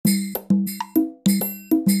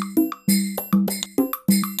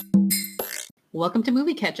Welcome to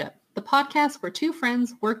Movie Catch Up, the podcast where two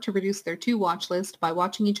friends work to reduce their to-watch list by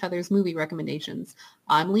watching each other's movie recommendations.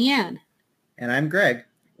 I'm Leanne. And I'm Greg.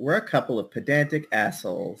 We're a couple of pedantic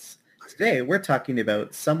assholes. Today we're talking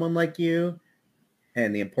about Someone Like You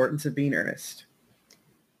and the importance of being earnest.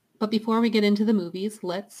 But before we get into the movies,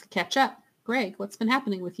 let's catch up. Greg, what's been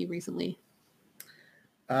happening with you recently?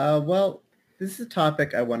 Well, this is a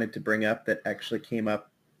topic I wanted to bring up that actually came up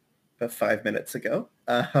about 5 minutes ago.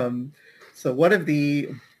 So one of the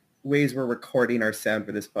ways we're recording our sound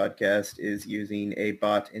for this podcast is using a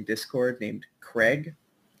bot in Discord named Craig.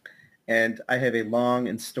 And I have a long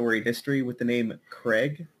and storied history with the name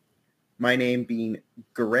Craig. My name being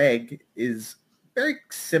Greg is very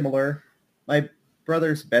similar. My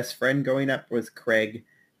brother's best friend growing up was Craig,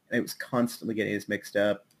 and I was constantly getting his mixed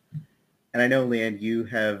up. And I know, Leanne, you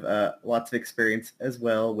have lots of experience as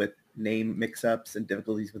well with name mix-ups and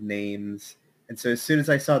difficulties with names. And so as soon as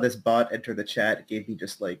I saw this bot enter the chat, it gave me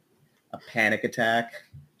just like a panic attack,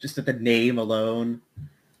 just at the name alone.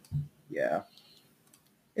 Yeah.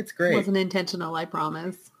 It's great. It wasn't intentional, I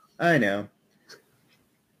promise. I know.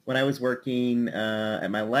 When I was working at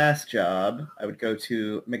my last job, I would go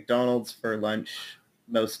to McDonald's for lunch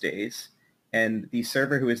most days. And the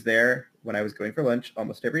server who was there when I was going for lunch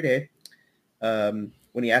almost every day,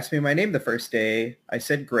 when he asked me my name the first day, I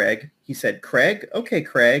said Greg. He said, Craig? Okay,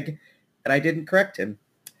 Craig. And I didn't correct him.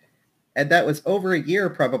 And that was over a year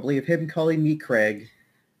probably of him calling me Craig.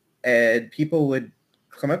 And people would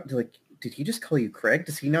come up and be like, did he just call you Craig?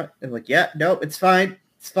 Does he not? I'm like, yeah, no, it's fine.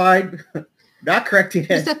 It's fine. Not correcting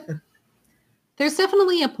it. There's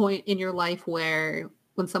definitely a point in your life where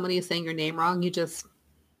when somebody is saying your name wrong, you just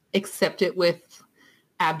accept it with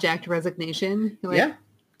abject resignation. You're like, yeah.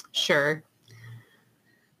 Sure.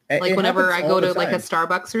 Like whenever I go to like a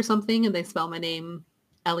Starbucks or something and they spell my name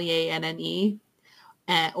Leanne,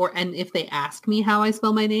 and if they ask me how I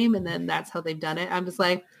spell my name and then that's how they've done it, I'm just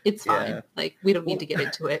like, it's fine. Yeah. Like we don't need to get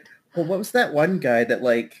into it. Well, what was that one guy that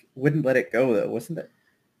like wouldn't let it go though? Wasn't that?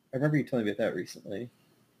 I remember you telling me about that recently.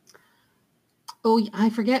 Oh,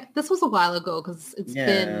 I forget. This was a while ago because it's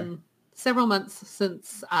been several months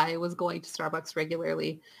since I was going to Starbucks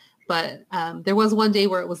regularly. But there was one day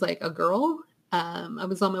where it was like a girl. I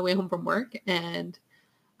was on my way home from work and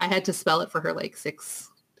I had to spell it for her like 6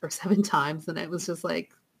 or 7 times. And it was just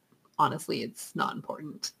like, honestly, it's not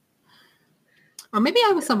important. Or maybe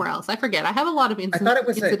I was somewhere else. I forget. I have a lot of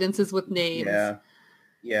incidences with names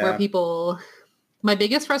where people... My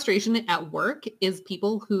biggest frustration at work is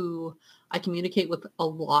people who I communicate with a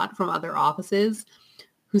lot from other offices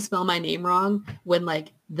who spell my name wrong when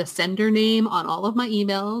like the sender name on all of my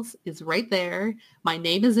emails is right there. My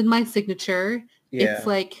name is in my signature. Yeah. It's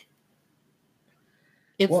like,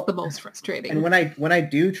 the most frustrating. And when I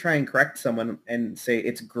do try and correct someone and say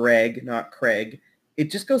it's Greg, not Craig,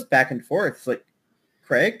 it just goes back and forth. It's like,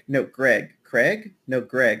 Craig? No, Greg. Craig? No,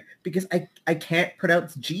 Greg. Because I can't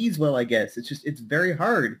pronounce G's well, I guess. It's very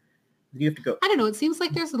hard. You have to go... I don't know. It seems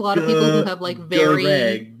like there's a lot of people who have like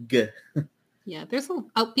very... Greg. Yeah, there's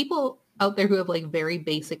people out there who have like very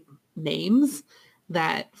basic names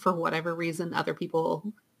that for whatever reason other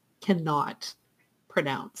people cannot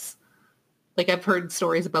pronounce. Like I've heard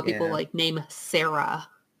stories about people like name Sarah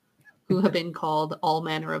who have been called all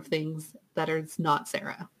manner of things that are not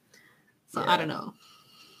Sarah. So I don't know.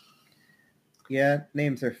 Yeah,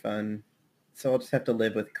 names are fun. So I'll just have to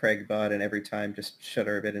live with Craigbot and every time just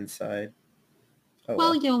shudder a bit inside. Oh,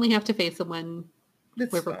 well, you only have to face him when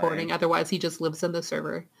we're recording. Fine. Otherwise, he just lives in the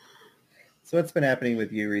server. So what's been happening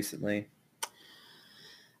with you recently?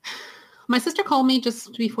 My sister called me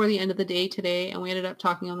just before the end of the day today, and we ended up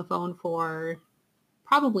talking on the phone for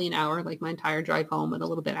probably an hour, like my entire drive home and a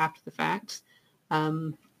little bit after the fact. I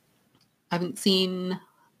haven't seen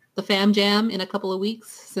the fam jam in a couple of weeks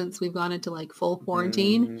since we've gone into like full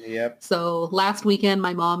quarantine. Yep. So last weekend,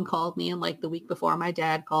 my mom called me, and like the week before, my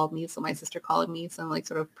dad called me. So my sister called me. So I'm like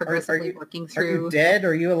sort of progressively working through. Are you dead?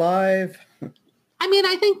 Are you alive? I mean,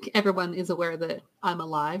 I think everyone is aware that I'm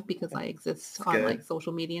alive because I exist on like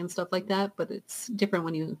social media and stuff like that. But it's different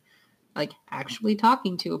when you like actually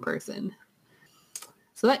talking to a person.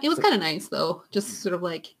 So it was kind of nice though, just sort of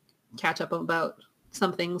like catch up about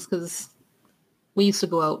some things because we used to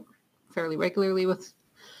go out fairly regularly with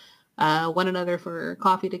one another for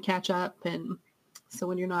coffee to catch up. And so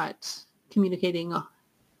when you're not communicating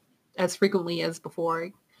as frequently as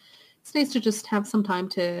before, it's nice to just have some time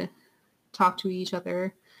to talk to each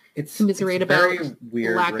other, commiserate about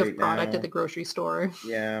lack of product at the grocery store.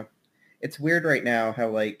 Yeah. It's weird right now how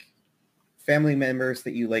like family members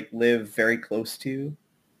that you like live very close to,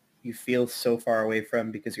 you feel so far away from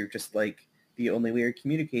because you're just like the only way you're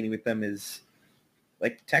communicating with them is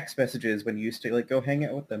like text messages when you used to like go hang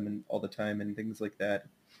out with them and all the time and things like that.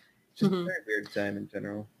 Just a very weird time in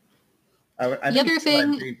general. I The don't other know what thing,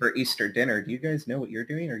 I'm doing for Easter dinner. Do you guys know what you're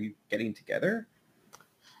doing? Are you getting together?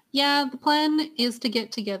 yeah, the plan is to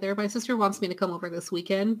get together. My sister wants me to come over this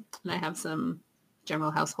weekend, and I have some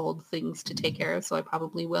general household things to take care of, so I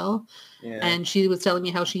probably will. Yeah. And she was telling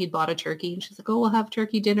me how she had bought a turkey, and she's like, oh, we'll have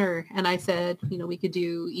turkey dinner. And I said, you know, we could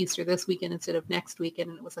do Easter this weekend instead of next weekend.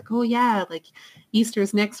 And it was like, oh, yeah, like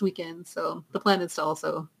Easter's next weekend. So the plan is to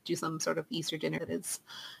also do some sort of Easter dinner that is,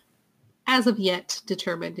 as of yet,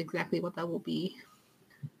 determined exactly what that will be.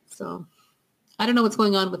 So I don't know what's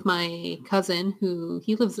going on with my cousin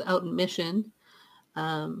he lives out in Mission.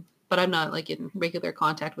 But I'm not like in regular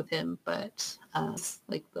contact with him, but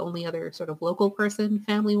like the only other sort of local person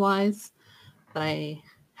family wise that I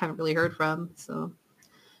haven't really heard from. So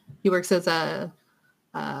he works as a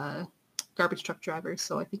garbage truck driver.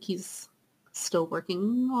 So I think he's still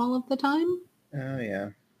working all of the time. Oh, yeah.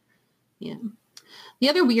 Yeah. The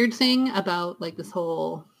other weird thing about like this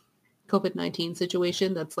whole COVID-19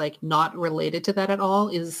 situation that's like not related to that at all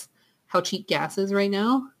is how cheap gas is right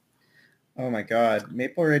now. Oh my God.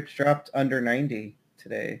 Maple Ridge dropped under 90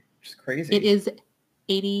 today, which is crazy. It is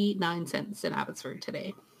 89 cents in Abbotsford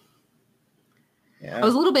today. Yeah. I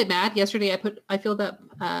was a little bit mad yesterday. I filled up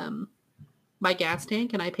my gas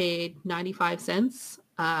tank and I paid 95 cents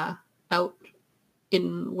out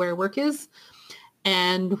in where work is.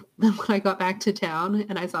 And then when I got back to town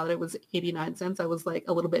and I saw that it was 89 cents, I was like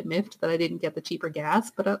a little bit miffed that I didn't get the cheaper gas.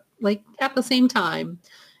 But like at the same time,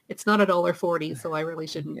 it's not $1.40, so I really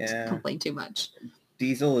shouldn't complain too much.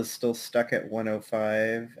 Diesel is still stuck at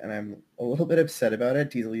 105, and I'm a little bit upset about it.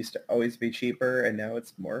 Diesel used to always be cheaper, and now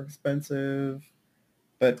it's more expensive.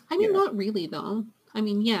 But I mean, not really, though. I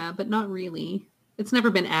mean, yeah, but not really. It's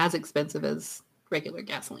never been as expensive as regular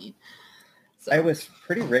gasoline. So. I was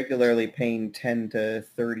pretty regularly paying 10 to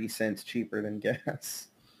 30 cents cheaper than gas,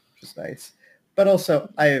 which is nice. But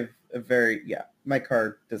also, I have my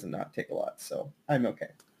car does not take a lot, so I'm okay.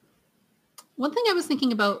 One thing I was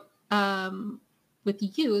thinking about with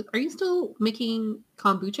you, are you still making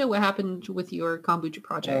kombucha? What happened with your kombucha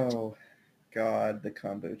project? Oh, God, the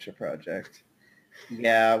kombucha project.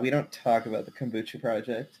 Yeah, we don't talk about the kombucha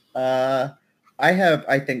project. I have,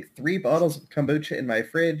 I think, 3 bottles of kombucha in my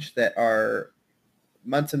fridge that are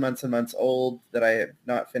months and months and months old that I have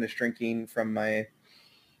not finished drinking from my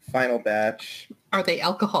final batch. Are they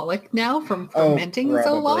alcoholic now from fermenting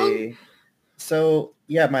so long? So,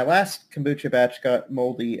 yeah, my last kombucha batch got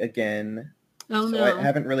moldy again. Oh, so no. I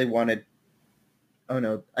haven't really wanted... Oh,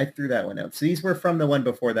 no, I threw that one out. So these were from the one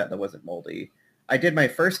before that wasn't moldy. I did my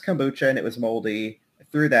first kombucha and it was moldy. I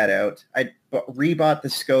threw that out. I rebought the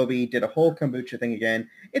SCOBY, did a whole kombucha thing again.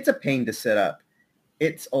 It's a pain to set up.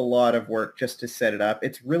 It's a lot of work just to set it up.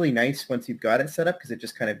 It's really nice once you've got it set up because it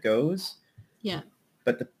just kind of goes. Yeah.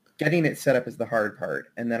 But getting it set up is the hard part.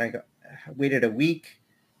 And then I waited a week,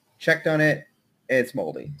 checked on it, it's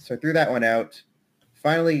moldy. So I threw that one out.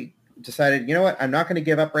 Finally decided, you know what? I'm not going to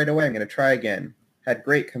give up right away. I'm going to try again. Had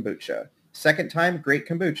great kombucha. Second time, great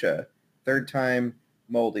kombucha. Third time,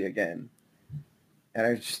 moldy again.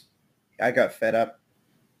 And I got fed up.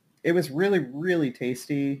 It was really, really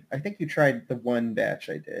tasty. I think you tried the one batch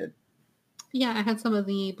I did. Yeah, I had some of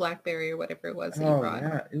the blackberry or whatever it was that you brought.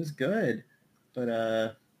 Yeah, it was good.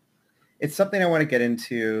 But it's something I want to get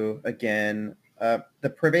into again. The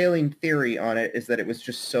prevailing theory on it is that it was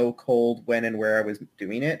just so cold when and where I was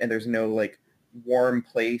doing it, and there's no like warm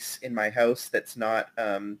place in my house that's not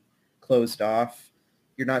closed off.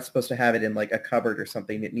 You're not supposed to have it in like a cupboard or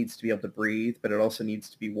something. It needs to be able to breathe, but it also needs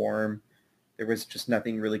to be warm. There was just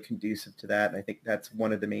nothing really conducive to that, and I think that's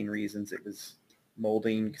one of the main reasons it was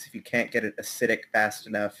molding, because if you can't get it acidic fast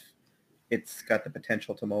enough, it's got the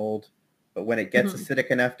potential to mold. But when it gets acidic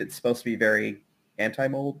enough, it's supposed to be very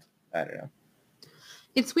anti-mold. I don't know.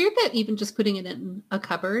 It's weird that even just putting it in a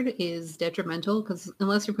cupboard is detrimental, because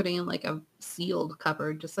unless you're putting in like a sealed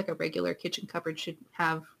cupboard, just like a regular kitchen cupboard should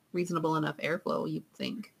have reasonable enough airflow, you'd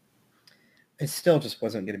think. It still just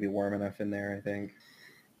wasn't going to be warm enough in there, I think.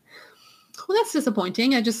 Well, that's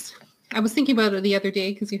disappointing. I was thinking about it the other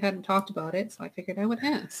day because you hadn't talked about it, so I figured I would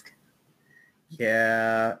ask.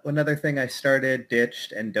 Yeah, another thing I started,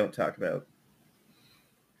 ditched, and don't talk about.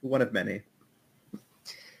 One of many.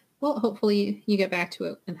 Well, hopefully you get back to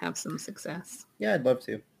it and have some success. Yeah, I'd love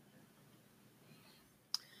to.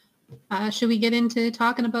 Should we get into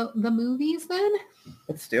talking about the movies then?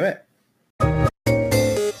 Let's do it.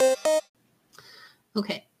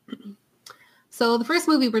 Okay. So the first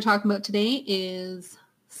movie we're talking about today is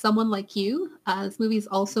Someone Like You. This movie is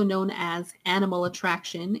also known as Animal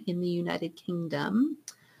Attraction in the United Kingdom.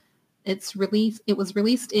 It was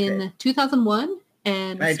released in 2001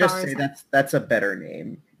 and Can I just say that's a better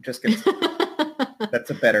name? Just gonna say that's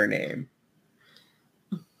a better name.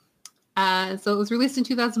 So it was released in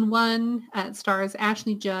 2001. It stars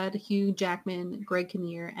Ashley Judd, Hugh Jackman, Greg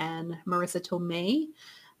Kinnear, and Marissa Tomei.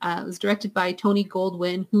 It was directed by Tony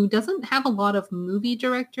Goldwyn, who doesn't have a lot of movie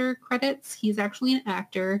director credits. He's actually an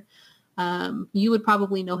actor. You would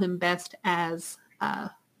probably know him best as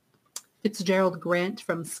Fitzgerald Grant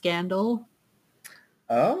from Scandal.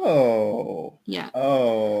 Oh. Yeah.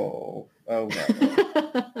 Oh no.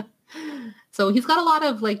 So he's got a lot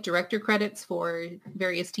of like director credits for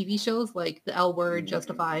various TV shows like The L Word,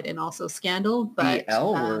 Justified, and also Scandal. But The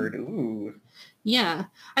L Word, ooh. Yeah,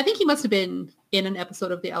 I think he must have been in an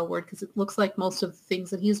episode of The L Word because it looks like most of the things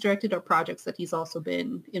that he's directed are projects that he's also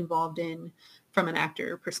been involved in from an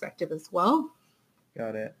actor perspective as well.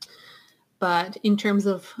 Got it. But in terms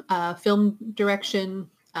of film direction,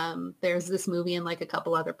 there's this movie and like a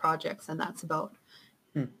couple other projects, and that's about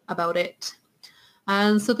it.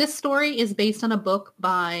 And so this story is based on a book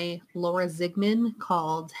by Laura Zigman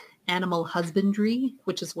called Animal Husbandry,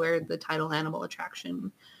 which is where the title Animal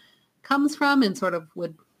Attraction comes from and sort of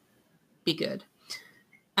would be good.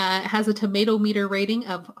 It has a tomato meter rating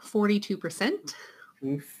of 42%.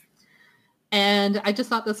 Oof. And I just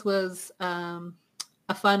thought this was a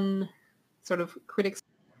fun sort of critics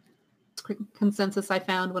consensus I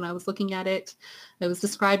found when I was looking at it. It was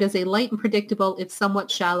described as a light and predictable, it's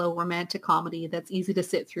somewhat shallow romantic comedy that's easy to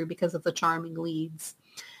sit through because of the charming leads.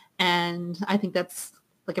 And I think that's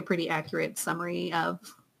like a pretty accurate summary of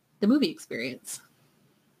the movie experience.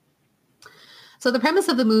 So the premise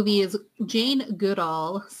of the movie is Jane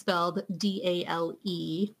Goodall, spelled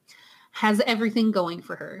D-A-L-E, has everything going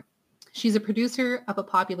for her. She's a producer of a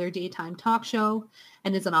popular daytime talk show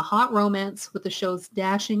and is in a hot romance with the show's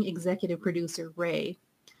dashing executive producer, Ray.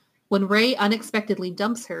 When Ray unexpectedly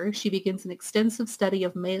dumps her, she begins an extensive study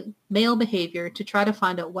of male behavior to try to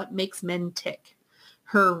find out what makes men tick.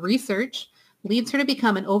 Her research leads her to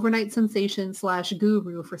become an overnight sensation /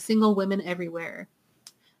 guru for single women everywhere.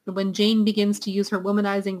 But when Jane begins to use her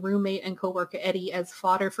womanizing roommate and coworker Eddie as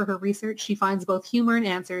fodder for her research, she finds both humor and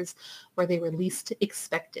answers where they were least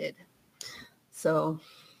expected. So,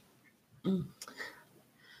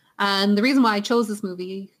 and the reason why I chose this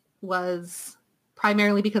movie was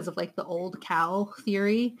primarily because of like the old cow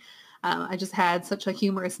theory. I just had such a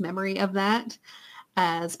humorous memory of that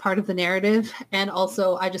as part of the narrative. And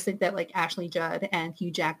also I just think that like Ashley Judd and Hugh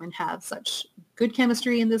Jackman have such good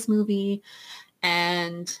chemistry in this movie.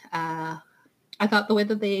 And I thought the way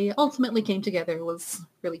that they ultimately came together was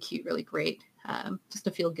really cute, really great. Just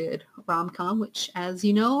a feel-good rom-com, which, as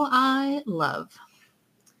you know, I love.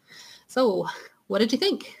 So, what did you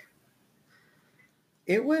think?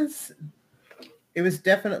 It was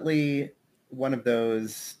definitely one of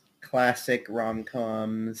those classic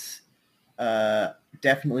rom-coms,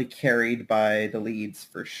 definitely carried by the leads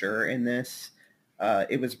for sure in this.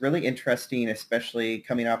 It was really interesting, especially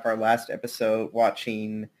coming off our last episode,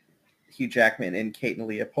 watching Hugh Jackman and Kate and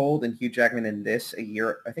Leopold, and Hugh Jackman in this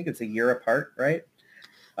I think it's a year apart, right?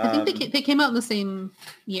 I think they came out in the same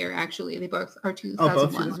year, actually. They both are 2001. Oh,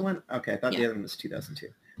 both 2001? Okay, I thought the other one was 2002.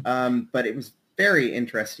 But it was very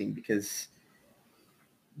interesting because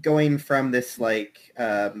going from this like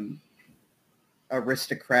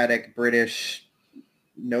aristocratic British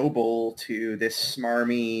noble to this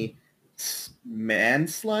smarmy man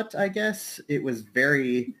slut, I guess, it was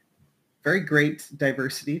very, very great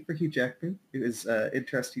diversity for Hugh Jackman. It was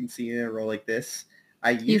interesting seeing in a role like this.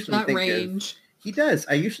 He's got range. He does.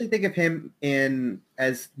 I usually think of him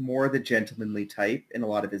as more the gentlemanly type in a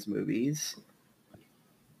lot of his movies.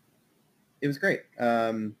 It was great.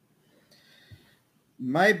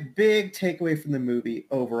 My big takeaway from the movie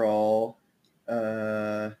overall,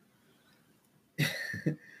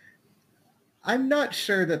 I'm not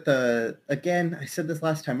sure that again, I said this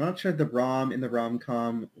last time, I'm not sure the rom in the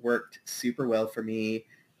rom-com worked super well for me.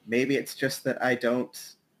 Maybe it's just that I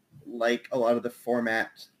don't like a lot of the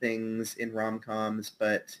format things in rom-coms,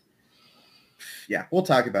 but yeah, we'll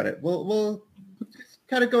talk about it. We'll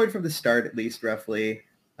kind of going from the start, at least roughly.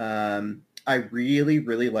 I really,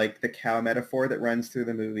 really like the cow metaphor that runs through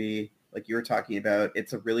the movie. Like you were talking about,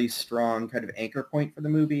 it's a really strong kind of anchor point for the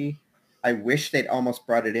movie. I wish they'd almost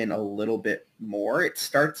brought it in a little bit more. It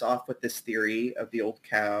starts off with this theory of the old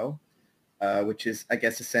cow, which is, I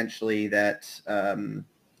guess, essentially that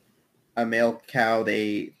a male cow,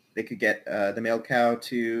 they could get the male cow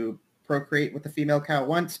to procreate with the female cow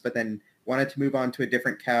once, but then wanted to move on to a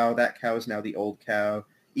different cow. That cow is now the old cow.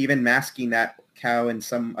 even masking that cow in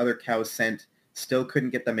some other cow's scent, still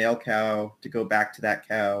couldn't get the male cow to go back to that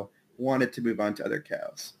cow, wanted to move on to other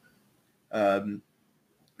cows.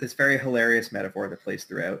 This very hilarious metaphor that plays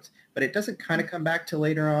throughout, but it doesn't kind of come back to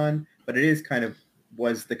later on, but it is kind of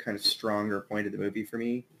was the kind of stronger point of the movie for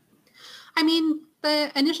me. I mean,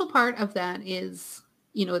 the initial part of that is,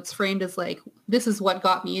 you know, it's framed as like, this is what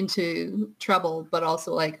got me into trouble, but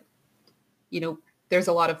also like, you know, there's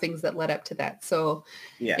a lot of things that led up to that. So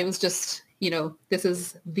yeah, it was just, you know, this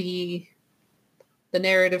is the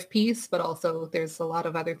narrative piece, but also there's a lot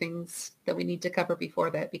of other things that we need to cover before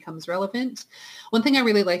that becomes relevant. One thing I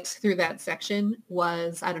really liked through that section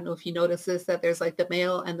was, I don't know if you noticed this, that there's like the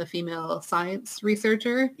male and the female science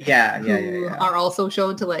researcher who are also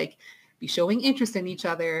shown to like be showing interest in each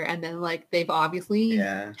other. And then like they've obviously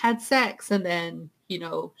had sex, and then, you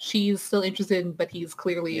know, she's still interested, but he's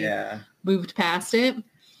clearly moved past it.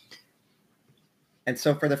 And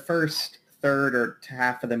so for the first third or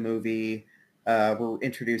half of the movie, we're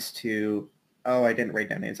introduced to, I didn't write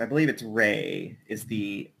down names. I believe it's Ray is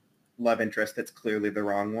the love interest that's clearly the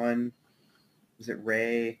wrong one. Is it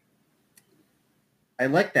Ray? I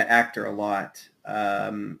like that actor a lot.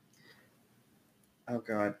 Oh,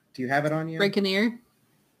 God. Do you have it on you? Ray Kinnear?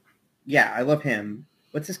 Yeah, I love him.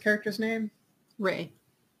 What's his character's name? Ray.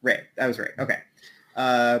 Ray. That was Ray. Okay.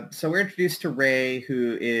 So we're introduced to Ray,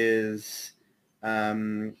 who is...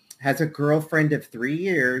 has a girlfriend of 3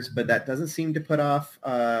 years, but that doesn't seem to put off,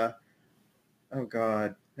 oh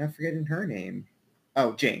God, I'm forgetting her name.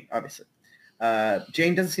 Oh, Jane, obviously.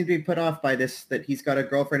 Jane doesn't seem to be put off by this, that he's got a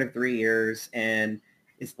girlfriend of 3 years and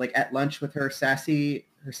is like at lunch with her sassy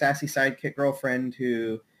sidekick girlfriend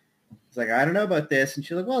who is like, I don't know about this. And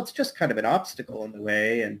she's like, well, it's just kind of an obstacle in the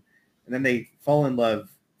way. And then they fall in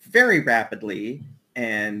love very rapidly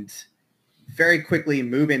and very quickly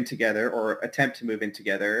move in together, or attempt to move in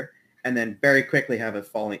together, and then very quickly have a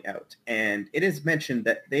falling out. And it is mentioned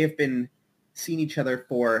that they have been seeing each other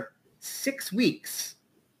for 6 weeks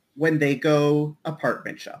when they go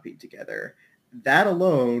apartment shopping together. That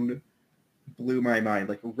alone blew my mind.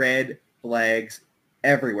 Like, red flags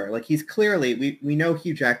everywhere. Like, he's clearly, we know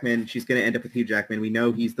Hugh Jackman, she's going to end up with Hugh Jackman. We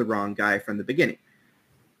know he's the wrong guy from the beginning.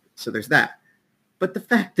 So there's that. But the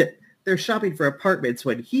fact that they're shopping for apartments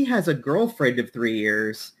when he has a girlfriend of 3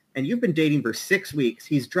 years and you've been dating for 6 weeks.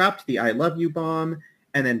 He's dropped the I love you bomb,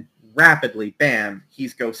 and then rapidly, bam,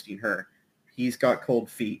 he's ghosting her. He's got cold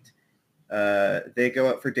feet. They go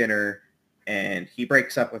out for dinner and he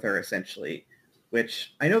breaks up with her essentially,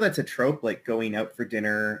 which I know that's a trope, like going out for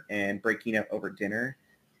dinner and breaking up over dinner.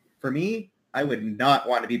 For me, I would not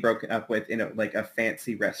want to be broken up with in a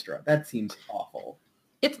fancy restaurant. That seems awful.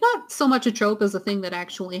 It's not so much a trope as a thing that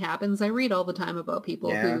actually happens. I read all the time about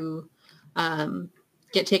people who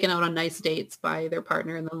get taken out on nice dates by their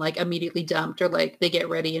partner and then like immediately dumped, or like they get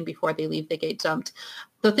ready and before they leave, they get dumped.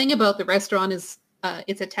 The thing about the restaurant is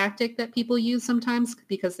it's a tactic that people use sometimes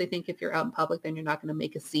because they think if you're out in public, then you're not going to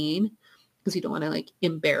make a scene because you don't want to like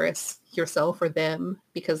embarrass yourself or them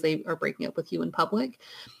because they are breaking up with you in public.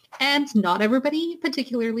 And not everybody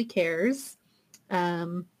particularly cares.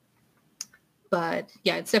 But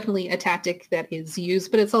yeah, it's definitely a tactic that is used,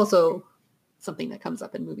 but it's also something that comes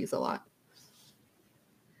up in movies a lot.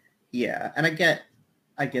 Yeah, and I get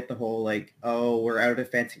the whole like, oh, we're out at a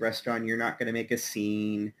fancy restaurant, you're not going to make a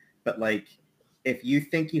scene, but like, if you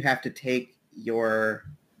think you have to take your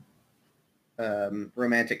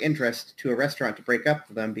romantic interest to a restaurant to break up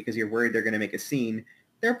with them because you're worried they're going to make a scene,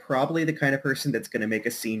 they're probably the kind of person that's going to make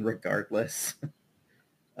a scene regardless.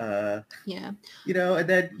 You know, and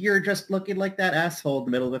then you're just looking like that asshole in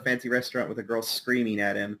the middle of a fancy restaurant with a girl screaming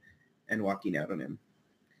at him and walking out on him.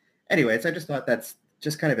 Anyways, I just thought that's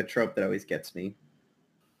just kind of a trope that always gets me.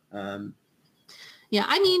 Yeah,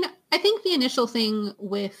 I mean, I think the initial thing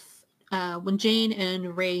with when Jane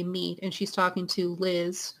and Ray meet and she's talking to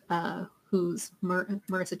Liz, who's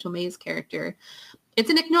Marissa Tomei's character, it's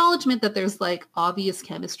an acknowledgement that there's like obvious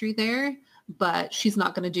chemistry there, but she's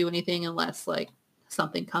not going to do anything unless like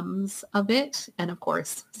something comes of it. And of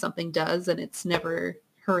course something does, and it's never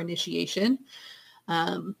her initiation.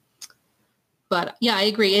 But yeah, I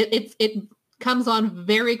agree. It comes on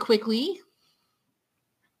very quickly.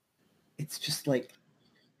 It's just like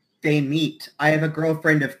they meet. I have a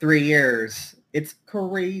girlfriend of 3 years. It's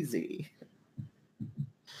crazy.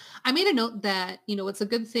 I made a note that, you know, it's a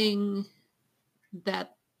good thing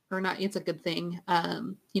that, or not, it's a good thing,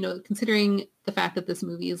 you know, considering the fact that this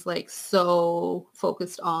movie is like so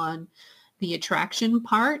focused on the attraction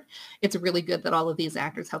part, it's really good that all of these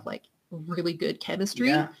actors have like really good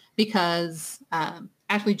chemistry because I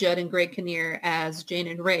Ashley Judd and Greg Kinnear as Jane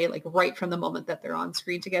and Ray, like right from the moment that they're on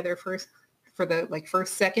screen together for the like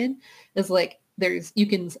first second, is like you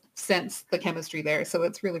can sense the chemistry there. So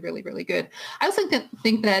it's really, really, really good. I also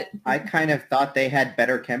think that I kind of thought they had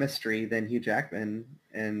better chemistry than Hugh Jackman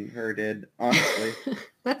and her did, honestly.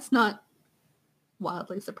 That's not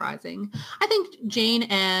wildly surprising. I think Jane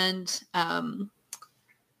and I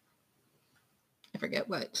forget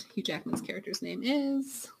what Hugh Jackman's character's name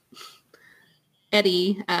is.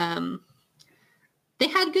 Eddie. They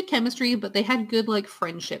had good chemistry, but they had good like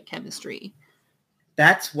friendship chemistry.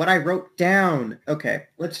 That's what I wrote down. Okay,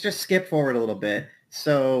 let's just skip forward a little bit.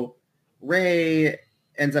 So Ray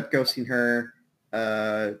ends up ghosting her,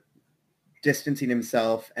 distancing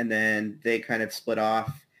himself, and then they kind of split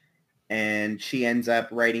off. And she ends up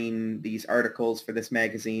writing these articles for this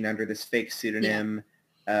magazine under this fake pseudonym,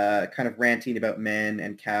 kind of ranting about men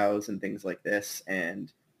and cows and things like this,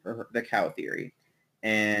 and the cow theory.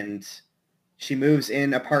 And she moves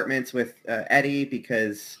in apartments with Eddie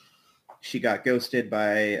because she got ghosted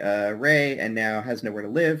by Ray and now has nowhere to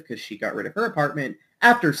live because she got rid of her apartment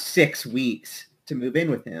after 6 weeks to move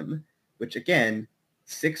in with him, which again,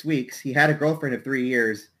 6 weeks. He had a girlfriend of 3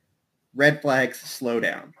 years. Red flags, slow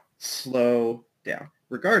down.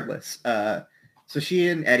 Regardless. So she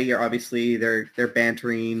and Eddie are obviously, they're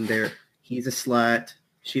bantering. He's a slut.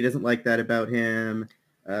 She doesn't like that about him.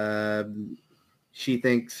 He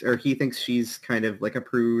thinks she's kind of like a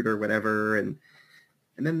prude or whatever. And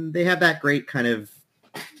then they have that great kind of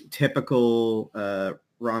typical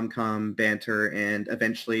rom-com banter, and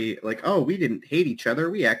eventually like, oh, we didn't hate each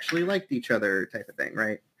other. We actually liked each other type of thing,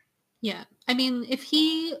 right? Yeah. I mean, if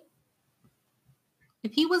he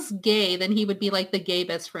was gay, then he would be like the gay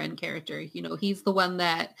best friend character. You know, he's the one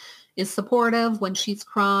that is supportive when she's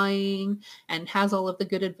crying and has all of the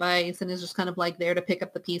good advice and is just kind of like there to pick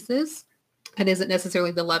up the pieces and isn't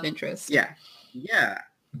necessarily the love interest. Yeah. Yeah.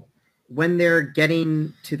 When they're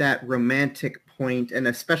getting to that romantic point, and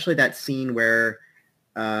especially that scene where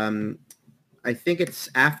I think it's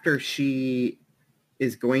after she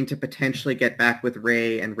is going to potentially get back with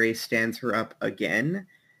Ray and Ray stands her up again,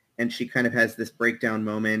 and she kind of has this breakdown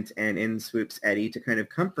moment, and in swoops Eddie to kind of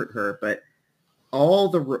comfort her. But all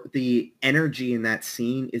the energy in that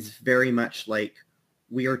scene is very much like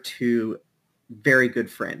we are two very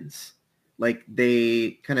good friends. Like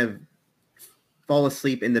they kind of fall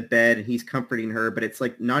asleep in the bed and he's comforting her, but it's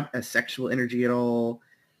like not a sexual energy at all.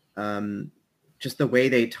 Just the way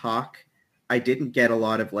they talk, I didn't get a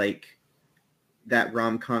lot of like that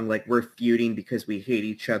rom-com, like we're feuding because we hate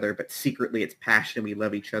each other, but secretly it's passion and we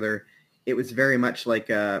love each other. It was very much like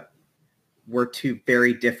we're two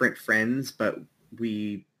very different friends, but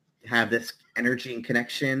we have this energy and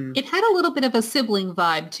connection. It had a little bit of a sibling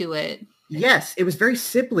vibe to it. Yes, it was very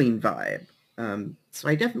sibling vibe. So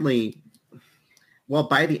I definitely, well,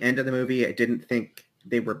 by the end of the movie, I didn't think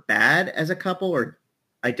they were bad as a couple, or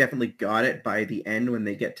I definitely got it by the end when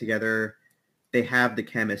they get together. They have the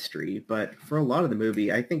chemistry, but for a lot of the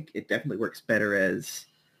movie, I think it definitely works better as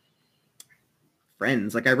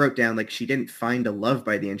friends. Like I wrote down, like she didn't find a love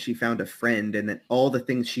by the end. She found a friend, and then all the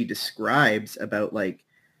things she describes about like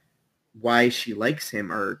why she likes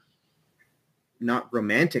him are not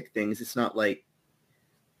romantic things. It's not like,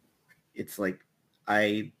 it's like,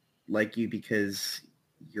 I like you because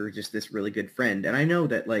you're just this really good friend. And I know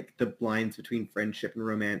that like the lines between friendship and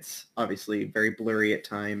romance, obviously very blurry at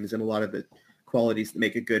times, and a lot of the qualities that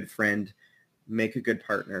make a good friend make a good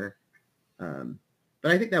partner.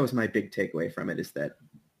 But I think that was my big takeaway from it, is that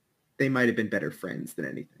they might have been better friends than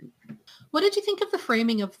anything. What did you think of the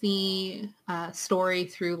framing of the story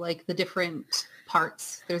through like the different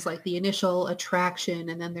parts? There's like the initial attraction,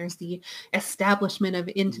 and then there's the establishment of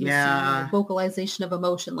intimacy, the vocalization of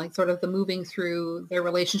emotion, like sort of the moving through their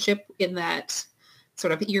relationship in that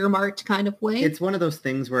sort of earmarked kind of way. It's one of those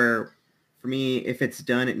things where, for me, if it's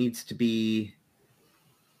done, it needs to be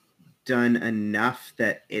done enough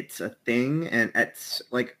that it's a thing. And it's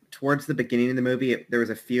like towards the beginning of the movie, there was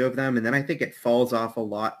a few of them, and then I think it falls off a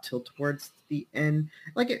lot till towards the end.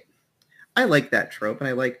 I like that trope, and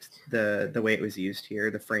I liked the way it was used here,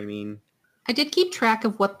 the framing. I did keep track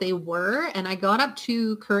of what they were, and I got up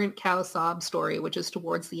to current cow sob story, which is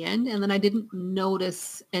towards the end, and then I didn't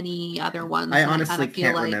notice any other ones. I honestly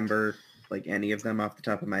can't remember like any of them off the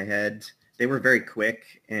top of my head. They were very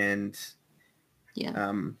quick, and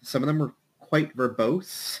some of them were quite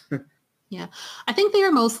verbose. Yeah. I think they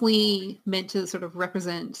are mostly meant to sort of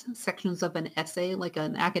represent sections of an essay, like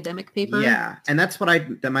an academic paper. Yeah. And that's what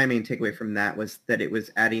my main takeaway from that was that it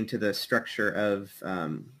was adding to the structure of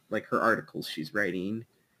like her articles she's writing.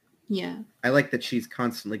 Yeah. I like that she's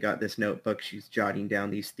constantly got this notebook. She's jotting down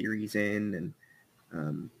these theories in,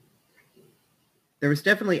 and there was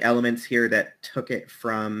definitely elements here that took it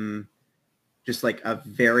from just like a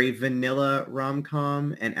very vanilla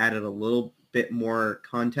rom-com and added a little bit more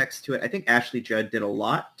context to it. I think Ashley Judd did a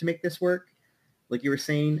lot to make this work. Like you were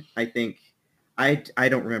saying, I think I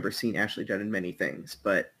don't remember seeing Ashley Judd in many things,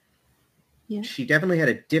 but she definitely had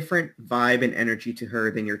a different vibe and energy to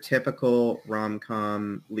her than your typical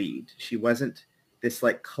rom-com lead. She wasn't this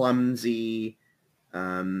like clumsy,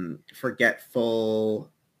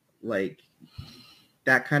 forgetful, like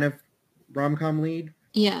that kind of rom-com lead.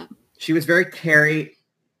 Yeah. She was very Carrie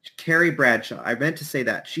Bradshaw. I meant to say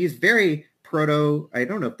that. She's very proto, I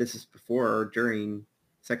don't know if this is before or during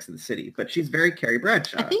Sex and the City, but she's very Carrie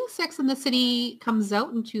Bradshaw. I think Sex and the City comes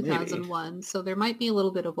out in 2001, maybe. So there might be a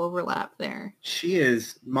little bit of overlap there. She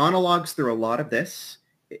is monologues through a lot of this.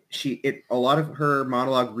 A lot of her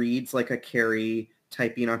monologue reads like a Carrie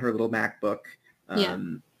typing on her little MacBook.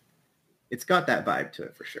 It's got that vibe to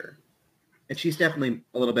it for sure. And she's definitely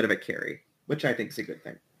a little bit of a Carrie, which I think is a good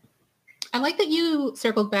thing. I like that you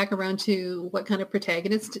circled back around to what kind of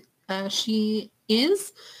protagonist she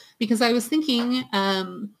is, because I was thinking,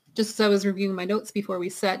 just as I was reviewing my notes before we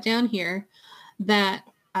sat down here, that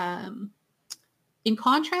in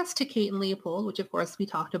contrast to Kate and Leopold, which of course we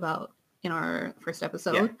talked about in our first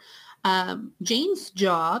episode, Jane's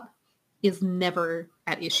job is never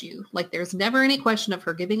at issue. Like there's never any question of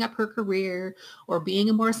her giving up her career or being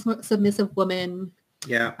a more submissive woman.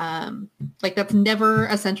 Yeah. Like that's never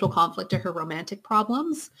a central conflict to her romantic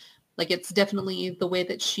problems. Like it's definitely the way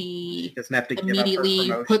that she doesn't have to immediately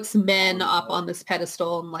puts men up on this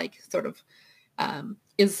pedestal and like sort of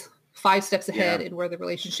is 5 steps ahead in where the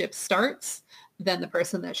relationship starts than the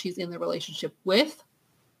person that she's in the relationship with.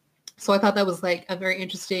 So I thought that was like a very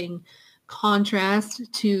interesting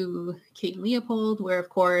contrast to Kate and Leopold, where of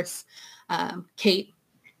course Kate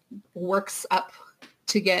works up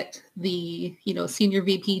to get the, senior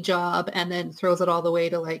VP job and then throws it all the way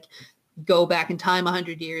to like go back in time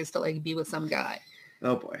 100 years to like be with some guy.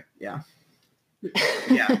 Oh boy. Yeah.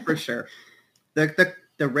 Yeah, for sure. The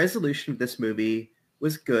resolution of this movie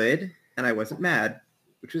was good and I wasn't mad,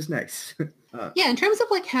 which was nice. Yeah. In terms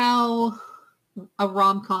of like how a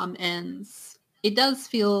rom-com ends, it does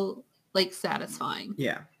feel like satisfying.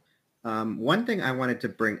 Yeah. One thing I wanted to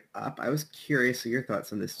bring up, I was curious of your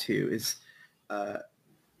thoughts on this too, is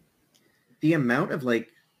the amount of like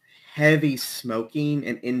heavy smoking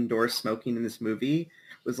and indoor smoking in this movie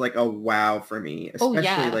was like a wow for me,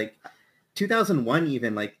 especially like 2001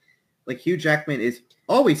 even, like Hugh Jackman is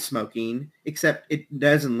always smoking, except it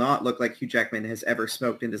does not look like Hugh Jackman has ever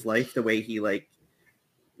smoked in his life, the way he like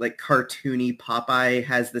cartoony Popeye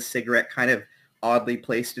has the cigarette kind of oddly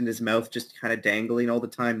placed in his mouth, just kind of dangling all the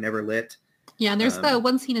time, never lit. Yeah, and there's the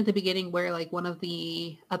one scene at the beginning where like one of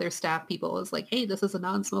the other staff people is like, hey, this is a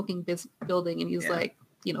non-smoking building, and he's like,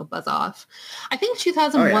 buzz off. I think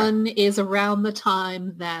 2001 is around the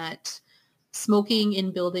time that smoking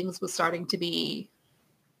in buildings was starting to be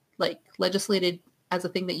like legislated as a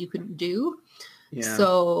thing that you couldn't do. Yeah.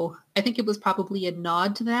 So I think it was probably a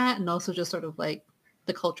nod to that, and also just sort of like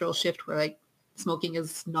the cultural shift where like smoking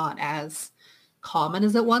is not as common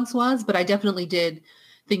as it once was. But I definitely did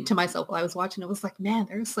think to myself while I was watching, it was like, man,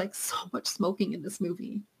 there's like so much smoking in this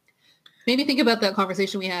movie. Made me think about that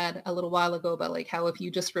conversation we had a little while ago about like how if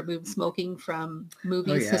you just remove smoking from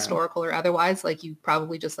movies, historical or otherwise, like you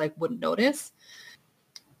probably just like wouldn't notice.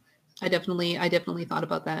 I definitely thought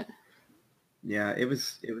about that. Yeah, it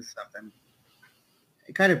was something.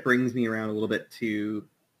 It kind of brings me around a little bit to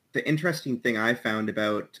the interesting thing I found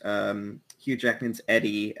about Hugh Jackman's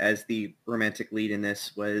Eddie as the romantic lead in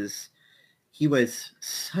this was he was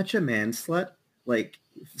such a man slut, like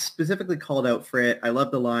specifically called out for it. I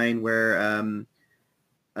love the line where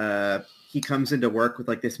he comes into work with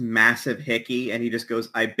like this massive hickey and he just goes,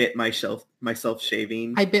 I bit myself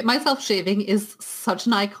shaving. I bit myself shaving is such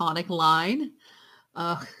an iconic line.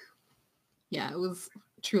 Yeah, it was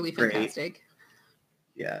truly fantastic. Great.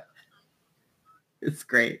 Yeah. It's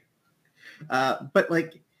great. But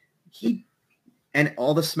like he and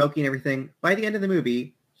all the smoking and everything, by the end of the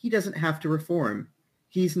movie, he doesn't have to reform.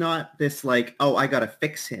 He's not this like, oh, I got to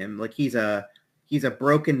fix him. Like he's a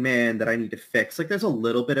broken man that I need to fix. Like there's a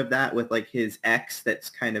little bit of that with like his ex that's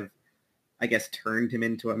kind of, I guess, turned him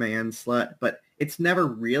into a man slut, but it's never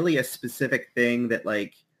really a specific thing that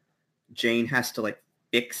like Jane has to like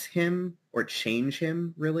fix him or change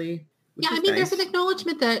him really. Yeah, I mean, there's an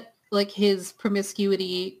acknowledgement that like his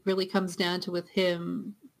promiscuity really comes down to with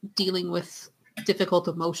him dealing with difficult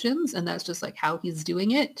emotions, and that's just like how he's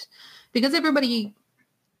doing it, because everybody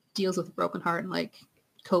deals with a broken heart and like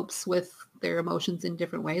copes with their emotions in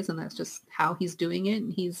different ways. And that's just how he's doing it.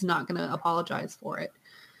 And he's not going to apologize for it,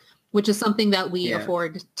 which is something that we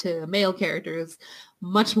afford to male characters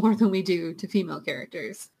much more than we do to female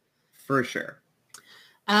characters. For sure.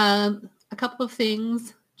 A couple of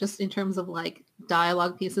things just in terms of like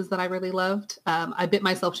dialogue pieces that I really loved. I Bit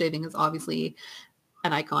Myself Shaving is obviously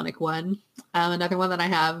an iconic one. Another one that I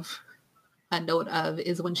have a note of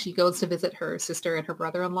is when she goes to visit her sister and her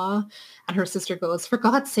brother-in-law, and her sister goes, "For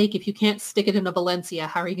God's sake, if you can't stick it in a Valencia,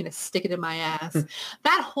 how are you going to stick it in my ass?"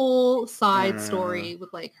 That whole side story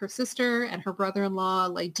with like her sister and her brother-in-law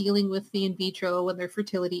like dealing with the in vitro and their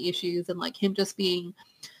fertility issues, and like him just being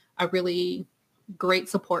a really great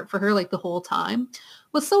support for her like the whole time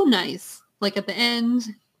was so nice. Like at the end,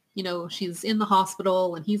 you know, she's in the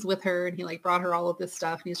hospital and he's with her and he like brought her all of this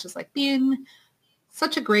stuff and he's just like being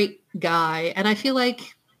such a great guy. And I feel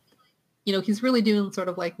like, you know, he's really doing sort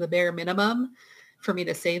of like the bare minimum for me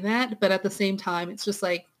to say that. But at the same time, it's just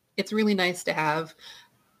like, it's really nice to have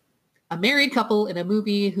a married couple in a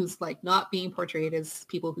movie who's like not being portrayed as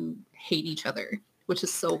people who hate each other, which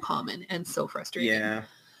is so common and so frustrating. Yeah.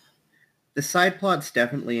 The side plots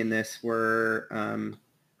definitely in this were,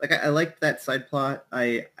 like, I liked that side plot.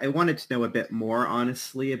 I wanted to know a bit more,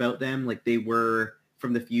 honestly, about them. Like, they were,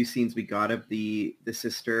 from the few scenes we got of the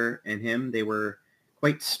sister and him, they were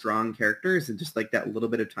quite strong characters, and just like that little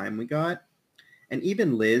bit of time we got. And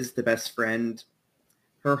even Liz, the best friend,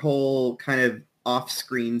 her whole kind of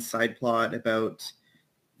off-screen side plot about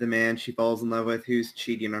the man she falls in love with who's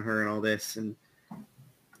cheating on her and all this. And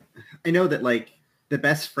I know that like the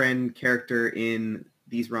best friend character in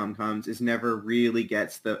these rom-coms is never really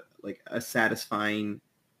gets the like a satisfying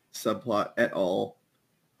subplot at all.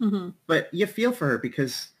 Mm-hmm. But you feel for her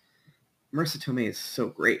because Marisa Tomei is so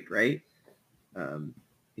great, right? And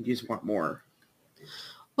you just want more.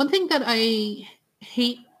 One thing that I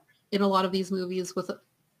hate in a lot of these movies with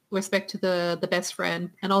respect to the best friend,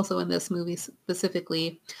 and also in this movie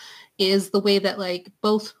specifically, is the way that like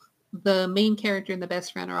both the main character and the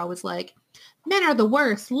best friend are always like, men are the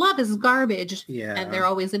worst, love is garbage. Yeah. And they're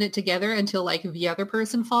always in it together until like the other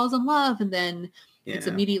person falls in love, and then it's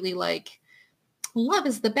immediately like, love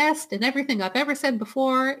is the best and everything I've ever said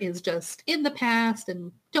before is just in the past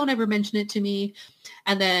and don't ever mention it to me.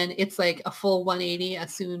 And then it's like a full 180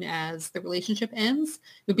 as soon as the relationship ends.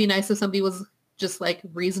 It would be nice if somebody was just like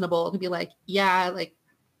reasonable to be like, yeah, like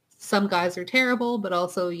some guys are terrible, but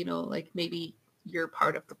also, you know, like maybe you're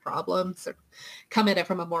part of the problem. So come at it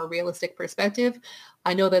from a more realistic perspective.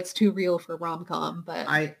 I know that's too real for rom-com, but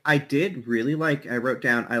I did really like, I wrote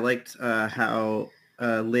down, I liked how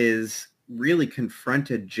Liz really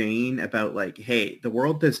confronted Jane about like, hey, the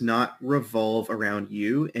world does not revolve around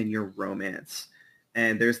you and your romance.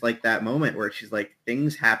 And there's like that moment where she's like,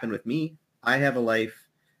 things happen with me. I have a life.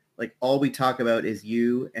 Like all we talk about is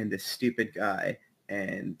you and this stupid guy.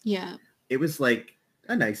 And yeah, it was like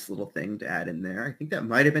a nice little thing to add in there. I think that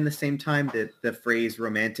might have been the same time that the phrase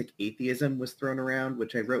romantic atheism was thrown around,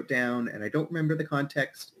 which I wrote down, and I don't remember the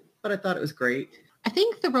context, but I thought it was great. I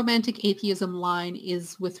think the romantic atheism line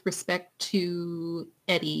is with respect to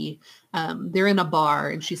Eddie. They're in a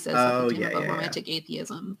bar and she says something to him about romantic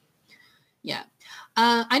atheism. Yeah.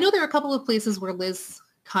 I know there are a couple of places where Liz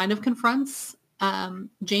kind of confronts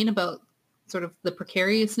Jane about sort of the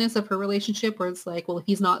precariousness of her relationship, where it's like, well, if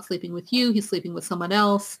he's not sleeping with you, he's sleeping with someone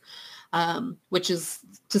else, which is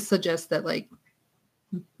to suggest that like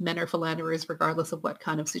men are philanderers regardless of what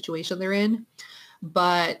kind of situation they're in.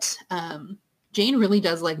 But Jane really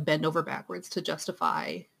does like bend over backwards to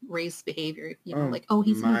justify Ray's behavior. You know, like, oh,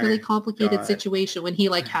 he's in a really complicated situation when he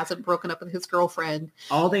like hasn't broken up with his girlfriend.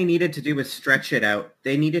 All they needed to do was stretch it out.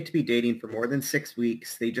 They needed to be dating for more than 6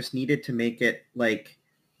 weeks. They just needed to make it like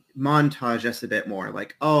montage us a bit more.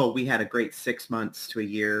 Like, oh, we had a great 6 months to a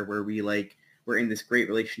year where we like were in this great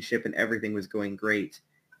relationship and everything was going great.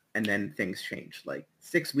 And then things changed. Like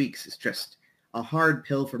 6 weeks is just a hard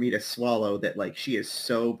pill for me to swallow, that like she is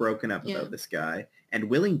so broken up about this guy and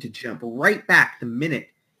willing to jump right back the minute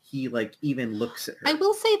he like even looks at her. I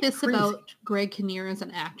will say this about Greg Kinnear as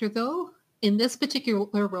an actor though. In this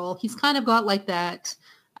particular role, he's kind of got like that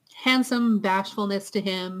handsome bashfulness to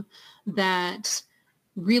him that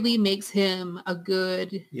really makes him a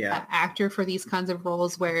good actor for these kinds of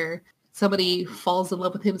roles where somebody falls in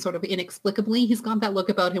love with him sort of inexplicably. He's got that look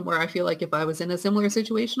about him where I feel like if I was in a similar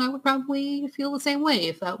situation, I would probably feel the same way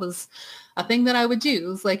if that was a thing that I would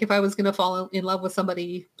do. It's like if I was going to fall in love with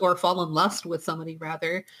somebody or fall in lust with somebody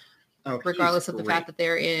rather, regardless of the fact that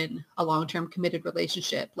they're in a long-term committed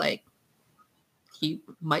relationship, like he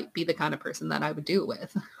might be the kind of person that I would do it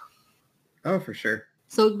with. Oh, for sure.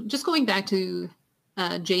 So just going back to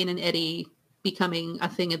Jane and Eddie becoming a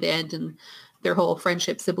thing at the end and their whole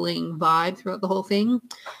friendship sibling vibe throughout the whole thing.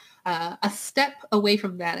 A step away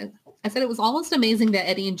from that, I said it was almost amazing that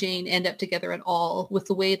Eddie and Jane end up together at all, with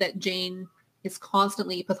the way that Jane is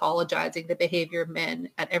constantly pathologizing the behavior of men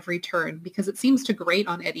at every turn, because it seems to grate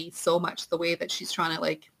on Eddie so much, the way that she's trying to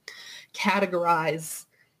like categorize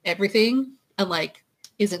everything and like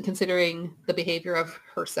isn't considering the behavior of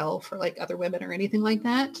herself or like other women or anything like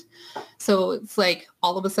that. So it's like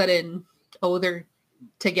all of a sudden, oh, they're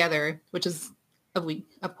together, which is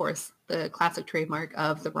of course the classic trademark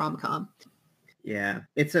of the rom-com. Yeah,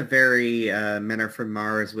 it's a very men are from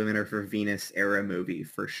Mars, women are from Venus era movie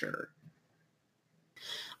for sure.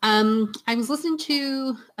 I was listening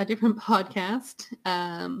to a different podcast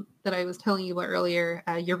that I was telling you about earlier.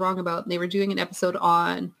 You're wrong about. They were doing an episode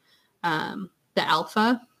on the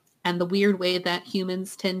alpha and the weird way that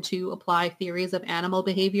humans tend to apply theories of animal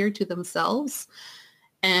behavior to themselves.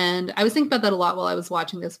 And I was thinking about that a lot while I was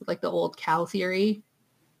watching this with like the old cow theory,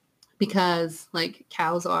 because like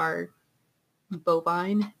cows are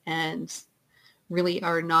bovine and really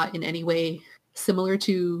are not in any way similar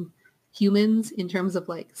to humans in terms of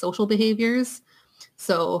like social behaviors.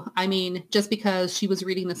 So, I mean, just because she was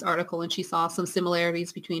reading this article and she saw some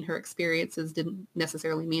similarities between her experiences didn't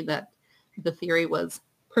necessarily mean that the theory was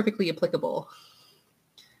perfectly applicable.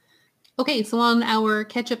 Okay, so on our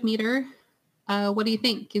ketchup meter, what do you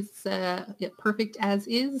think? Is it perfect as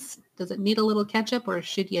is? Does it need a little ketchup or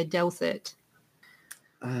should you douse it?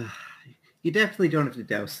 You definitely don't have to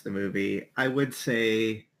douse the movie. I would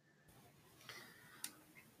say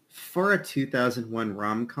for a 2001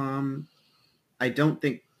 rom-com, I don't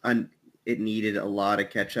think it needed a lot of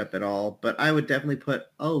ketchup at all, but I would definitely put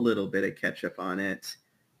a little bit of ketchup on it.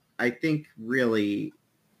 I think really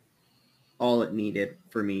all it needed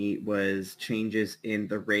for me was changes in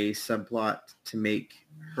the Ray subplot to make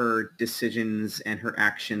her decisions and her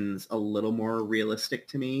actions a little more realistic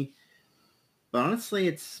to me. But honestly,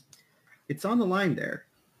 it's on the line there.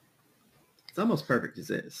 It's almost perfect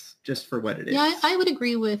as is, just for what it is. Yeah, I would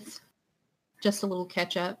agree with just a little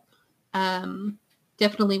ketchup.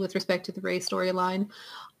 Definitely with respect to the Ray storyline.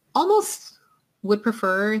 Almost would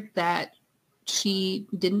prefer that she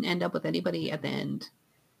didn't end up with anybody at the end,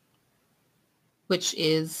 which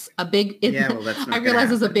is a big... I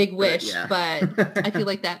realize it's a big wish, but I feel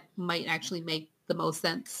like that might actually make the most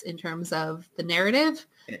sense in terms of the narrative.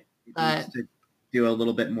 It needs to do a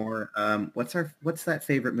little bit more. What's that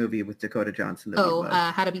favorite movie with Dakota Johnson?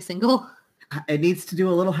 How to Be Single. It needs to do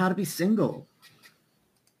a little How to Be Single.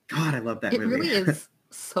 God, I love that movie. It really is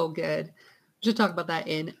so good. We should talk about that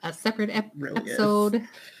in a separate episode.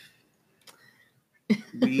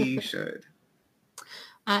 We should.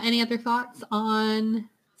 Any other thoughts on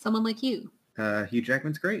Someone Like You? Hugh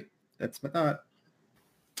Jackman's great. That's my thought.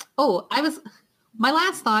 My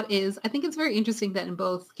last thought is, I think it's very interesting that in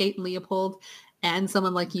both Kate and Leopold and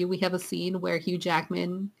Someone Like You, we have a scene where Hugh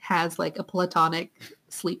Jackman has like a platonic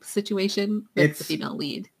sleep situation with the female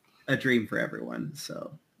lead. A dream for everyone,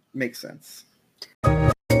 so makes sense.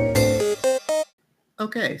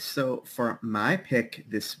 Okay, so for my pick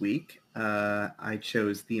this week, I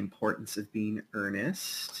chose The Importance of Being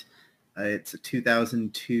Earnest. It's a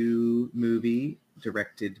 2002 movie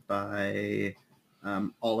directed by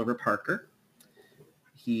Oliver Parker.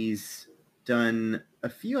 He's done a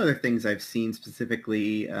few other things I've seen,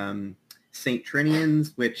 specifically St.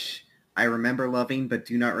 Trinians, which I remember loving but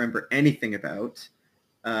do not remember anything about.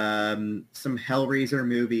 Some Hellraiser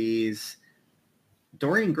movies.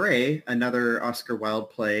 Dorian Gray, another Oscar Wilde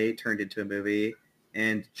play turned into a movie,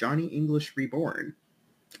 and Johnny English Reborn.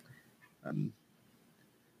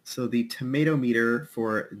 So the tomato meter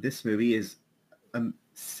for this movie is a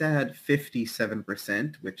sad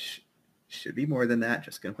 57%, which should be more than that.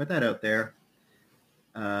 Just going to put that out there.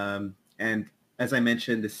 And as I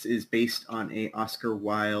mentioned, this is based on a Oscar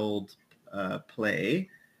Wilde play,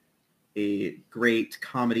 a great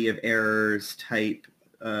comedy of errors type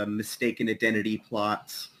mistaken identity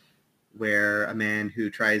plots where a man who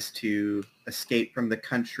tries to escape from the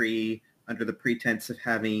country under the pretense of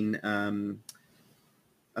having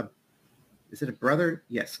is it a brother?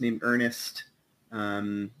 Yes, named Ernest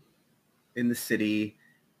in the city.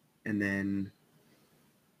 And then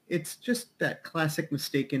it's just that classic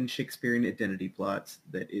mistaken Shakespearean identity plots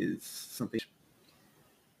that is something.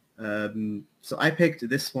 So I picked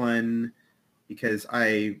this one because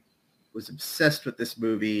I was obsessed with this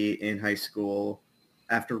movie in high school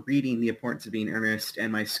after reading The Importance of Being Earnest,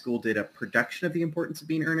 and my school did a production of The Importance of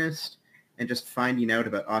Being Earnest, and just finding out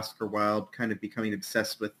about Oscar Wilde, kind of becoming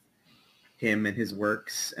obsessed with him and his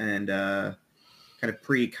works, and kind of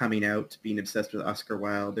pre-coming out, being obsessed with Oscar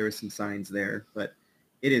Wilde. There were some signs there, but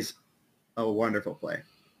it is a wonderful play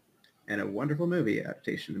and a wonderful movie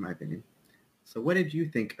adaptation, in my opinion. So what did you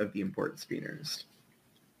think of The Importance of Being Earnest?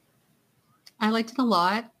 I liked it a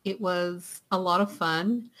lot. It was a lot of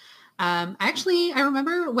fun. Actually, I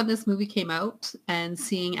remember when this movie came out and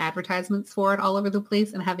seeing advertisements for it all over the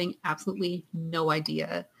place and having absolutely no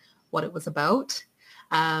idea what it was about.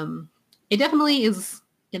 It definitely is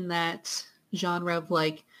in that genre of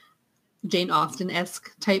like Jane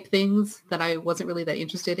Austen-esque type things that I wasn't really that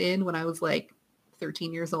interested in when I was like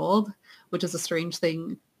 13 years old, which is a strange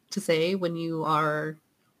thing to say when you are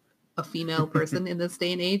a female person in this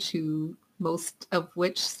day and age who most of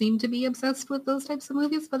which seem to be obsessed with those types of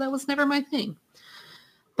movies, but that was never my thing.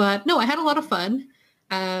 But no, I had a lot of fun.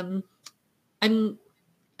 I'm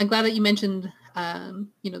glad that you mentioned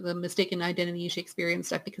the mistaken identity Shakespearean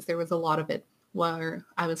stuff, because there was a lot of it while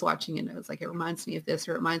I was watching it. I was like, it reminds me of this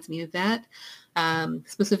or it reminds me of that.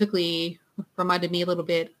 Specifically reminded me a little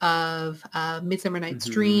bit of Midsummer Night's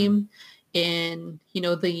Dream, in,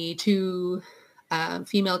 the two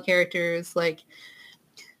female characters like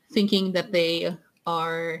thinking that they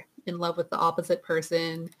are in love with the opposite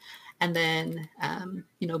person, and then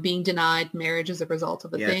being denied marriage as a result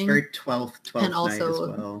of a thing. Yeah, it's very 12th and also,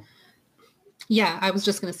 Night as well. Yeah, I was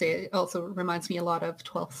just going to say it also reminds me a lot of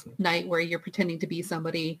 12th Night, where you're pretending to be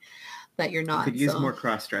somebody that you're not. Could use more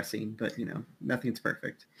cross-dressing, but nothing's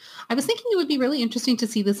perfect. I was thinking it would be really interesting to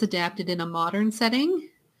see this adapted in a modern setting.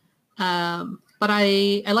 But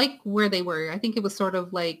I like where they were. I think it was sort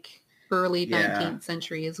of like early 19th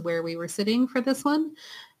century is where we were sitting for this one,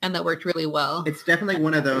 and that worked really well. It's definitely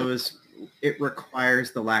one of those, it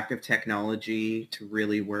requires the lack of technology to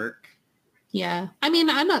really work. Yeah. I mean,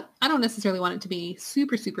 I don't necessarily want it to be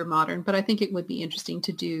super, super modern, but I think it would be interesting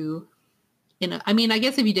to do I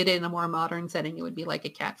guess if you did it in a more modern setting, it would be like a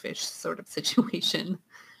Catfish sort of situation,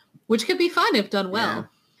 which could be fun if done well.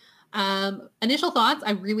 Yeah. Initial thoughts,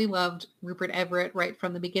 I really loved Rupert Everett right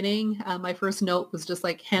from the beginning. My first note was just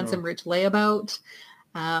like handsome, rich layabout.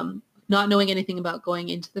 Not knowing anything about going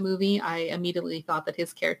into the movie, I immediately thought that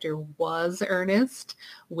his character was Ernest,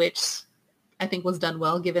 which I think was done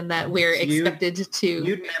well, given that we're expected to...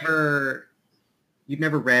 You'd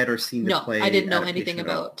never read or seen the play? No, I didn't know anything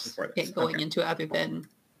about it going into it other than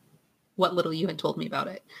what little you had told me about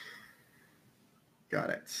it. Got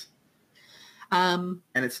it. And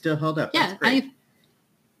it still held up. Yeah,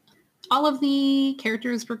 all of the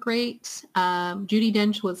characters were great. Judi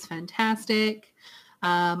Dench was fantastic.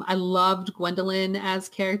 I loved Gwendolyn as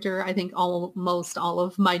character. I think almost all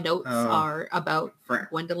of my notes are about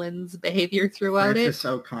Gwendolyn's behavior throughout Frances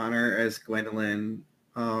O'Connor as Gwendolyn.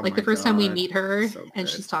 Oh, like the first time we meet her and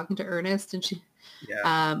she's talking to Ernest and she,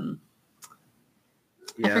 I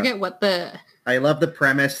forget what I love the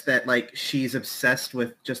premise that like she's obsessed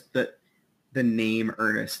with just the name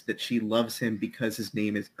Ernest, that she loves him because his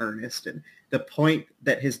name is Ernest. And the point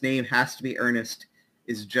that his name has to be Ernest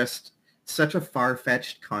is just such a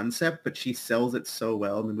far-fetched concept, but she sells it so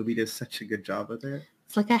well, and the movie does such a good job with it.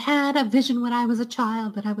 It's like, I had a vision when I was a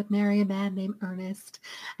child that I would marry a man named Ernest,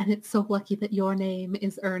 and it's so lucky that your name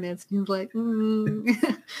is Ernest. And you're like,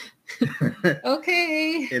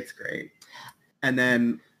 okay. It's great. And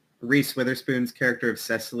then Reese Witherspoon's character of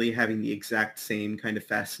Cecily having the exact same kind of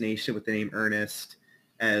fascination with the name Ernest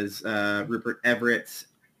as Rupert Everett's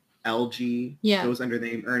Algie goes under the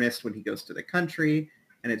name Ernest when he goes to the country.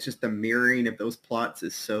 And it's just the mirroring of those plots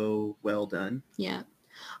is so well done. Yeah.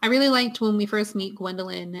 I really liked when we first meet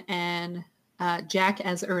Gwendolyn and Jack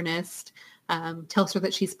as Ernest tells her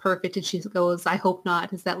that she's perfect, and she goes, I hope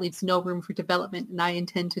not, as that leaves no room for development, and I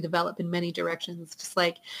intend to develop in many directions. Just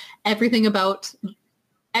like everything about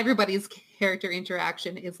everybody's character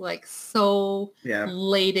interaction is like so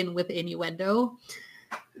laden with innuendo.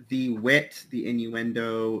 The wit, the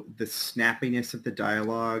innuendo, the snappiness of the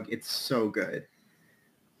dialogue, it's so good.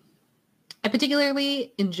 I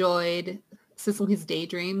particularly enjoyed Cecily's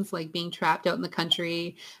daydreams, like being trapped out in the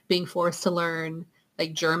country, being forced to learn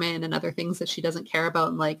like German and other things that she doesn't care about,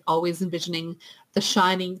 and like always envisioning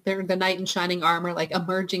the knight in shining armor like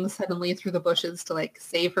emerging suddenly through the bushes to like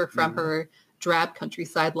save her from her drab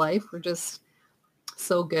countryside life were just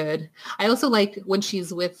so good. I also liked when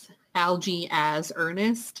she's with Algie as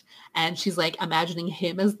Ernest and she's like imagining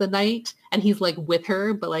him as the knight and he's like with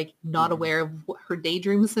her but like not aware of her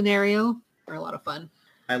daydream scenario. They're a lot of fun.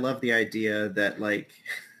 I love the idea that like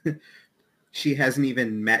she hasn't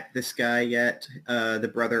even met this guy yet,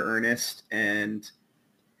 the brother Ernest, and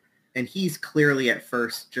he's clearly at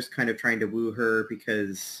first just kind of trying to woo her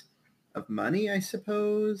because of money, I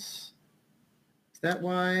suppose. Is that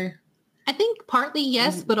why? I think partly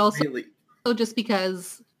yes, but also Really? just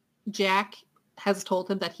because Jack has told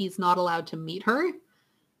him that he's not allowed to meet her.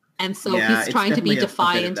 And so Yeah, he's it's trying to be definitely a bit of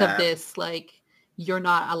defiant of that. this, like, you're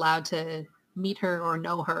not allowed to meet her or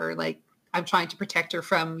know her. Like, I'm trying to protect her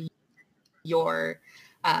from your...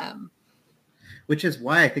 Which is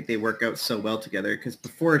why I think they work out so well together, because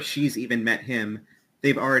before she's even met him,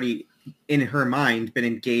 they've already, in her mind, been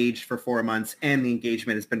engaged for 4 months, and the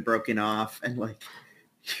engagement has been broken off, and like...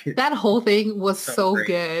 that whole thing was so great.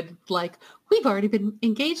 good. Like, we've already been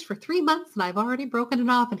engaged for 3 months and I've already broken it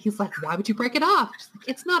off. And he's like, why would you break it off? She's like,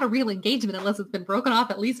 it's not a real engagement unless it's been broken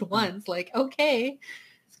off at least once. Like, okay,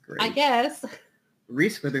 I guess.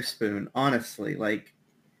 Reese Witherspoon, honestly, like,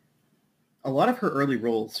 a lot of her early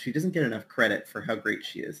roles, she doesn't get enough credit for how great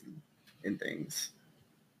she is in things.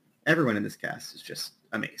 Everyone in this cast is just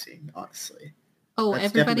amazing, honestly. Oh, That's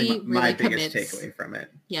everybody definitely my really biggest commits. takeaway from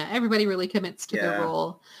it. Yeah, everybody really commits to their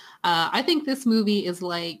role. I think this movie is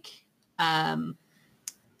like, Colin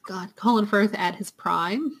Firth at his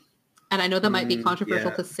prime. And I know that might be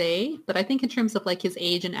controversial to say, but I think in terms of like his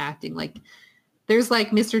age and acting, like there's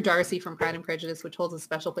like Mr. Darcy from Pride and Prejudice, which holds a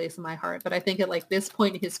special place in my heart. But I think at like this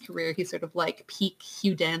point in his career, he's sort of like peak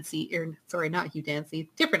Hugh Dancy, or sorry, not Hugh Dancy,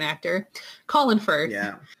 different actor, Colin Firth.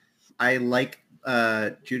 Yeah. I like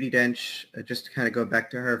Judi Dench, just to kind of go back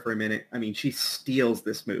to her for a minute. I mean, she steals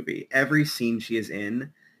this movie. Every scene she is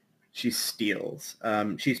in, she steals.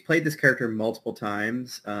 She's played this character multiple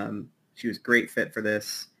times. She was great fit for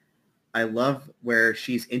this. I love where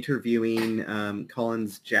she's interviewing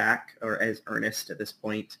Colin's Jack, or as Ernest at this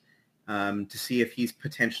point, to see if he's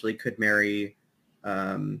potentially could marry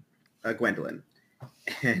Gwendolyn.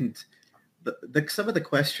 And some of the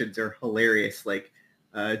questions are hilarious. Like,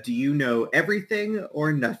 do you know everything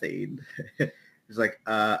or nothing? He's like,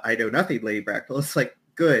 I know nothing, Lady Bracknell. It's like,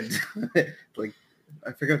 good. Like,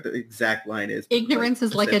 I forget what the exact line is. Ignorance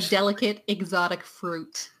is like a delicate, exotic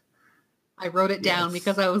fruit. I wrote it down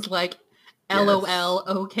because I was like, LOL,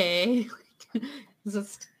 okay.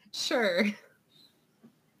 Just, sure.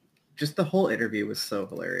 Just the whole interview was so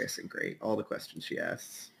hilarious and great. All the questions she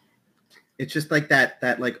asks. It's just like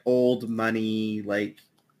that like old money, like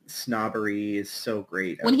snobbery is so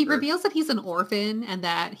great. When he reveals that he's an orphan and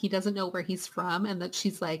that he doesn't know where he's from, and that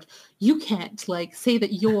she's like, you can't like say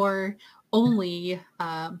that your only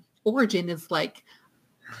origin is like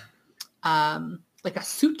a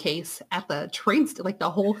suitcase at the train like the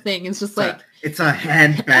whole thing is just it's a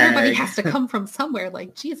handbag. Everybody has to come from somewhere.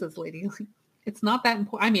 Like, Jesus, lady, it's not that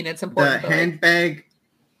important. I mean, it's important.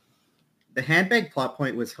 The handbag plot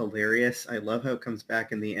point was hilarious. I love how it comes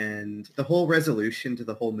back in the end. The whole resolution to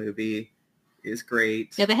the whole movie is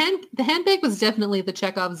great. Yeah, the handbag was definitely the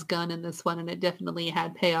Chekhov's gun in this one, and it definitely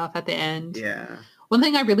had payoff at the end. Yeah. One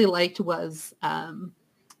thing I really liked was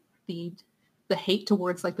the hate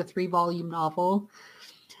towards like the 3-volume novel,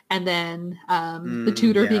 and then the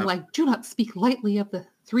tutor being like, do not speak lightly of the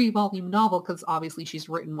 3-volume novel, because obviously she's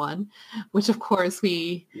written one, which of course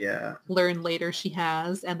we learn later she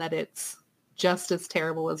has, and that it's just as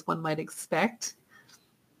terrible as one might expect.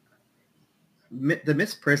 The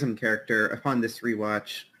Miss Prism character, upon this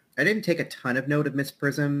rewatch, I didn't take a ton of note of Miss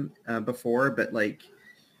Prism before, but like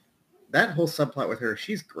that whole subplot with her,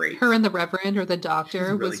 she's great. Her and the Reverend or the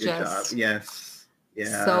Doctor really was just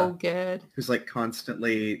so good. Who's like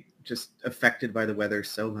constantly just affected by the weather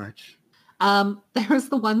so much. There was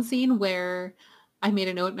the one scene where I made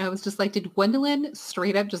a note and I was just like, did Gwendolyn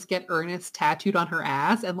straight up just get Ernest tattooed on her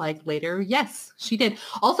ass? And like later, yes, she did.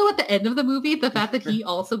 Also at the end of the movie, the fact that he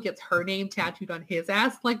also gets her name tattooed on his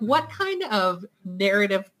ass, like what kind of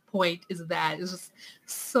narrative point is that? It's just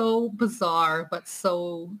so bizarre, but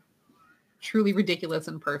so truly ridiculous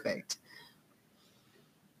and perfect.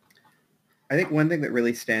 I think one thing that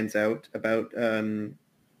really stands out about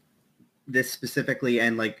this specifically,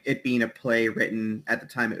 and like it being a play written at the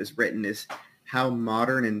time it was written, is how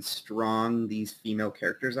modern and strong these female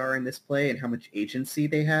characters are in this play and how much agency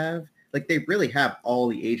they have. Like they really have all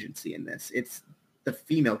the agency in this. It's the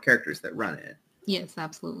female characters that run it. Yes,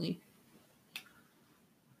 absolutely.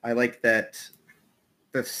 I like that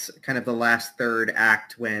this kind of the last third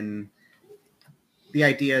act, when the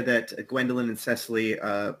idea that Gwendolyn and Cecily,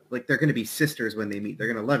 like they're going to be sisters when they meet. They're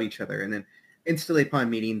going to love each other. And then instantly upon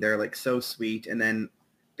meeting, they're like so sweet. And then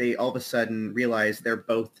they all of a sudden realize they're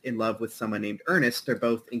both in love with someone named Ernest. They're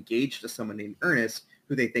both engaged to someone named Ernest,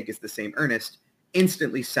 who they think is the same Ernest,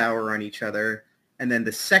 instantly sour on each other. And then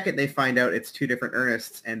the second they find out it's two different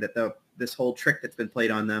Ernests and that this whole trick that's been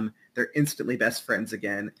played on them, they're instantly best friends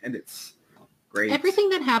again. And it's great. Everything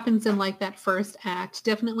that happens in like that first act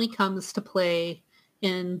definitely comes to play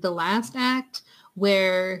in the last act,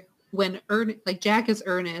 where Jack as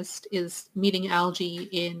Ernest is meeting Algie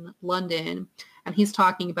in London, and he's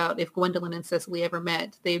talking about if Gwendolyn and Cecily ever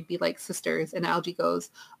met, they'd be like sisters. And Algie goes,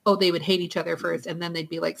 oh, they would hate each other first, and then they'd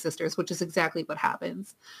be like sisters, which is exactly what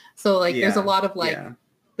happens. So like, there's a lot of like,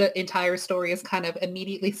 the entire story is kind of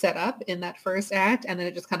immediately set up in that first act, and then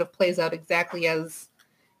it just kind of plays out exactly as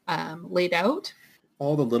laid out.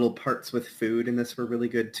 All the little parts with food in this were really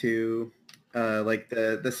good too. Like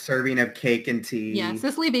the serving of cake and tea. Yeah,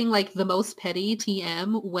 Cecily being like the most petty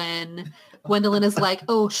TM when Gwendolyn is like,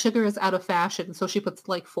 oh, sugar is out of fashion. So she puts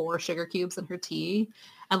like 4 sugar cubes in her tea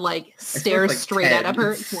and like stares like straight 10. At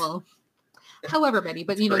her. Well, however many,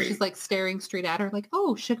 but great. She's like staring straight at her like,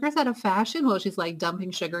 oh, sugar's out of fashion. While she's like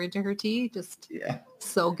dumping sugar into her tea. Just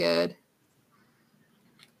so good.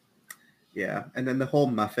 Yeah. And then the whole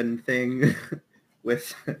muffin thing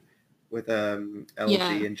with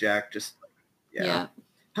LG and Jack just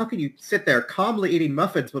How can you sit there calmly eating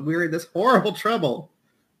muffins when we're in this horrible trouble?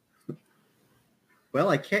 Well,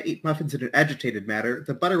 I can't eat muffins in an agitated manner.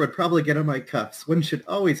 The butter would probably get on my cuffs. One should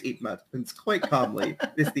always eat muffins quite calmly.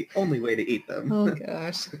 It's the only way to eat them. Oh,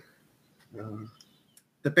 gosh.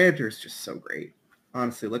 The banter is just so great.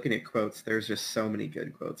 Honestly, looking at quotes, there's just so many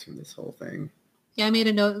good quotes from this whole thing. Yeah, I made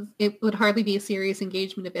a note. It would hardly be a serious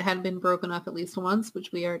engagement if it hadn't been broken off at least once,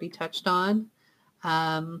 which we already touched on.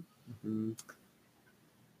 Yeah,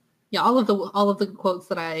 all of the quotes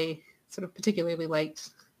that I sort of particularly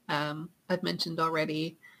liked, I've mentioned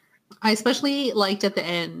already. I especially liked at the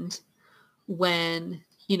end when,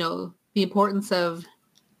 the importance of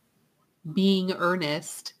being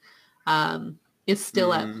earnest is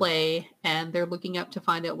still at play, and they're looking up to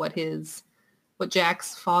find out what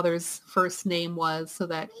Jack's father's first name was so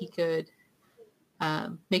that he could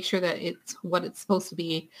make sure that it's what it's supposed to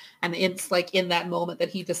be. And it's like in that moment that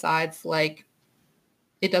he decides like,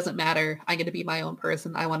 it doesn't matter. I'm going to be my own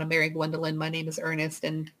person. I want to marry Gwendolyn. My name is Ernest.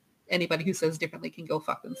 And anybody who says differently can go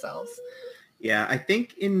fuck themselves. Yeah, I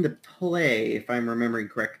think in the play, if I'm remembering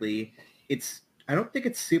correctly, I don't think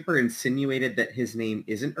it's super insinuated that his name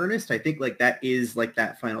isn't Ernest. I think like that is like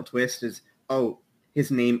that final twist is, oh,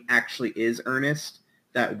 his name actually is Ernest.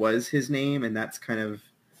 That was his name. And that's kind of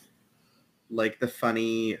like the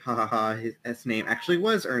funny, his name actually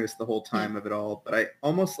was Ernest the whole time of it all. But I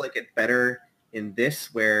almost like it better in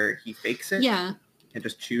this where he fakes it. Yeah. And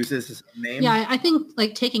just chooses his name. Yeah, I think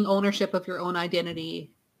like taking ownership of your own identity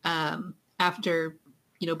after,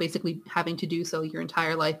 basically having to do so your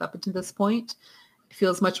entire life up until this point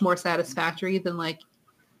feels much more satisfactory than like,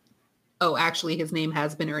 oh, actually his name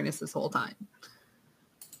has been Ernest this whole time.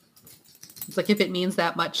 It's like if it means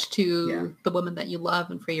that much to the woman that you love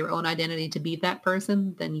and for your own identity to be that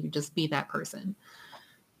person, then you just be that person.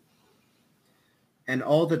 And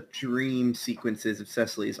all the dream sequences of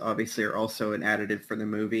Cecily's obviously are also an additive for the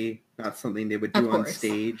movie, not something they would do on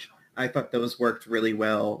stage. I thought those worked really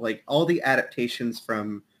well. Like all the adaptations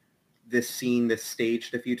from this scene, this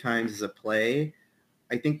staged a few times as a play,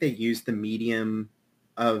 I think they used the medium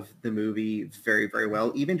of the movie very, very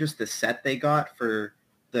well. Even just the set they got for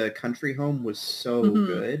the country home was so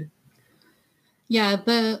good. Yeah,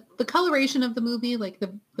 the coloration of the movie, like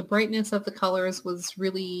the brightness of the colors was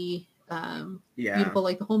really beautiful.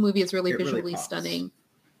 Like the whole movie is really visually stunning.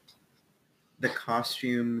 The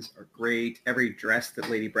costumes are great. Every dress that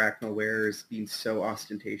Lady Bracknell wears being so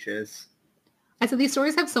ostentatious. I said these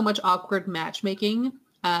stories have so much awkward matchmaking.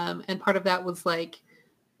 And part of that was like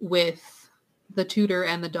with the tutor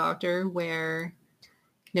and the doctor where,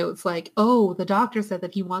 it's like, oh, the doctor said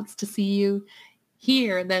that he wants to see you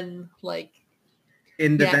here. And then like,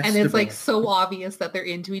 in the vestibule. And it's like so obvious that they're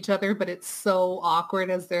into each other, but it's so awkward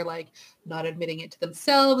as they're like not admitting it to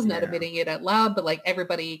themselves, not admitting it out loud, but like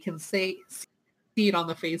everybody can see it on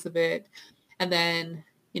the face of it. And then,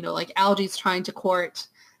 like Algie's trying to court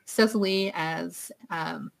Cecily as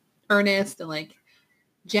Ernest, and like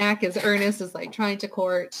Jack as Ernest is like trying to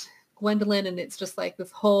court Gwendolyn, and it's just like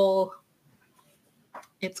this whole,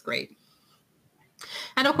 it's great.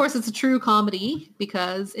 And of course, it's a true comedy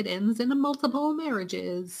because it ends in multiple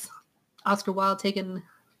marriages. Oscar Wilde taking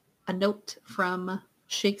a note from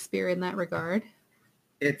Shakespeare in that regard.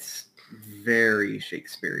 It's very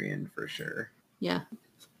Shakespearean for sure. Yeah.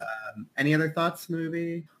 Any other thoughts on the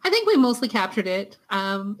movie? I think we mostly captured it.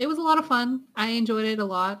 It was a lot of fun. I enjoyed it a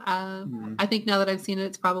lot. I think now that I've seen it,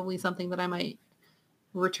 it's probably something that I might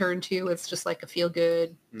return to. It's just like a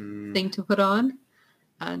feel-good thing to put on.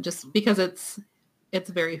 Just because it's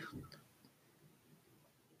very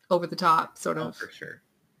over the top, sort of. Oh, for sure.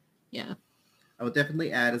 Yeah. I will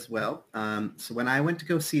definitely add as well. So when I went to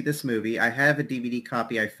go see this movie, I have a DVD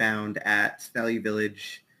copy I found at Value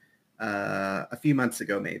Village a few months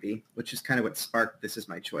ago maybe, which is kind of what sparked This Is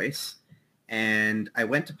My Choice. And I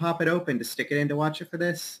went to pop it open to stick it in to watch it for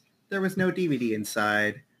this. There was no DVD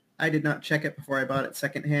inside. I did not check it before I bought it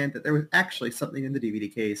secondhand that there was actually something in the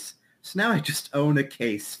DVD case. So now I just own a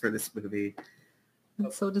case for this movie.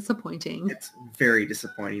 That's so disappointing. It's very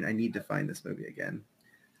disappointing. I need to find this movie again.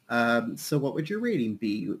 So what would your rating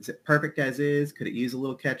be? Is it perfect as is? Could it use a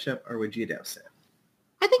little ketchup, or would you douse it?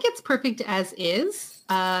 I think it's perfect as is.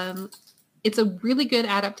 It's a really good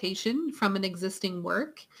adaptation from an existing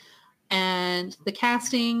work. And the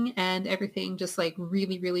casting and everything just like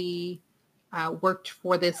really, really worked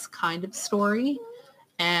for this kind of story.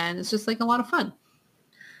 And it's just like a lot of fun.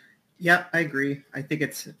 Yeah, I agree. I think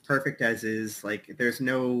it's perfect as is. Like, there's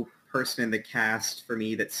no person in the cast for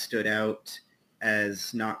me that stood out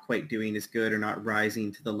as not quite doing as good or not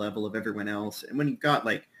rising to the level of everyone else. And when you've got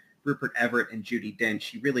like Rupert Everett and Judi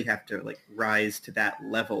Dench, you really have to like rise to that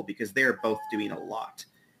level because they're both doing a lot.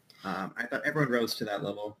 I thought everyone rose to that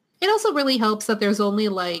level. It also really helps that there's only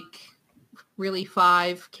like really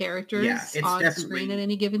 5 characters on screen at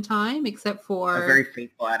any given time, except for a very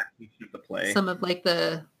faithful adaptation of the play. Some of like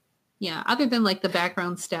other than like the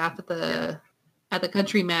background staff at the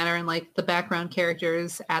Country Manor and like the background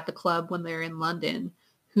characters at the club when they're in London,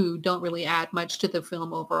 who don't really add much to the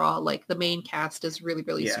film overall. Like the main cast is really,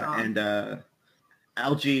 really strong. And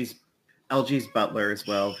Algie's butler as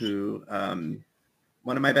well, who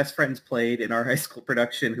one of my best friends played in our high school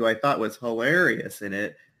production, who I thought was hilarious in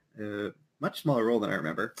it. Much smaller role than I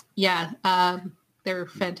remember. Yeah, they're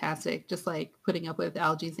fantastic. Just like putting up with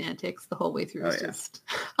Algie's antics the whole way through is just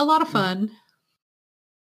a lot of fun.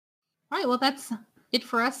 All right, well, that's it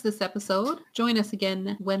for us this episode. Join us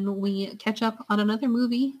again when we catch up on another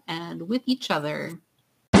movie and with each other.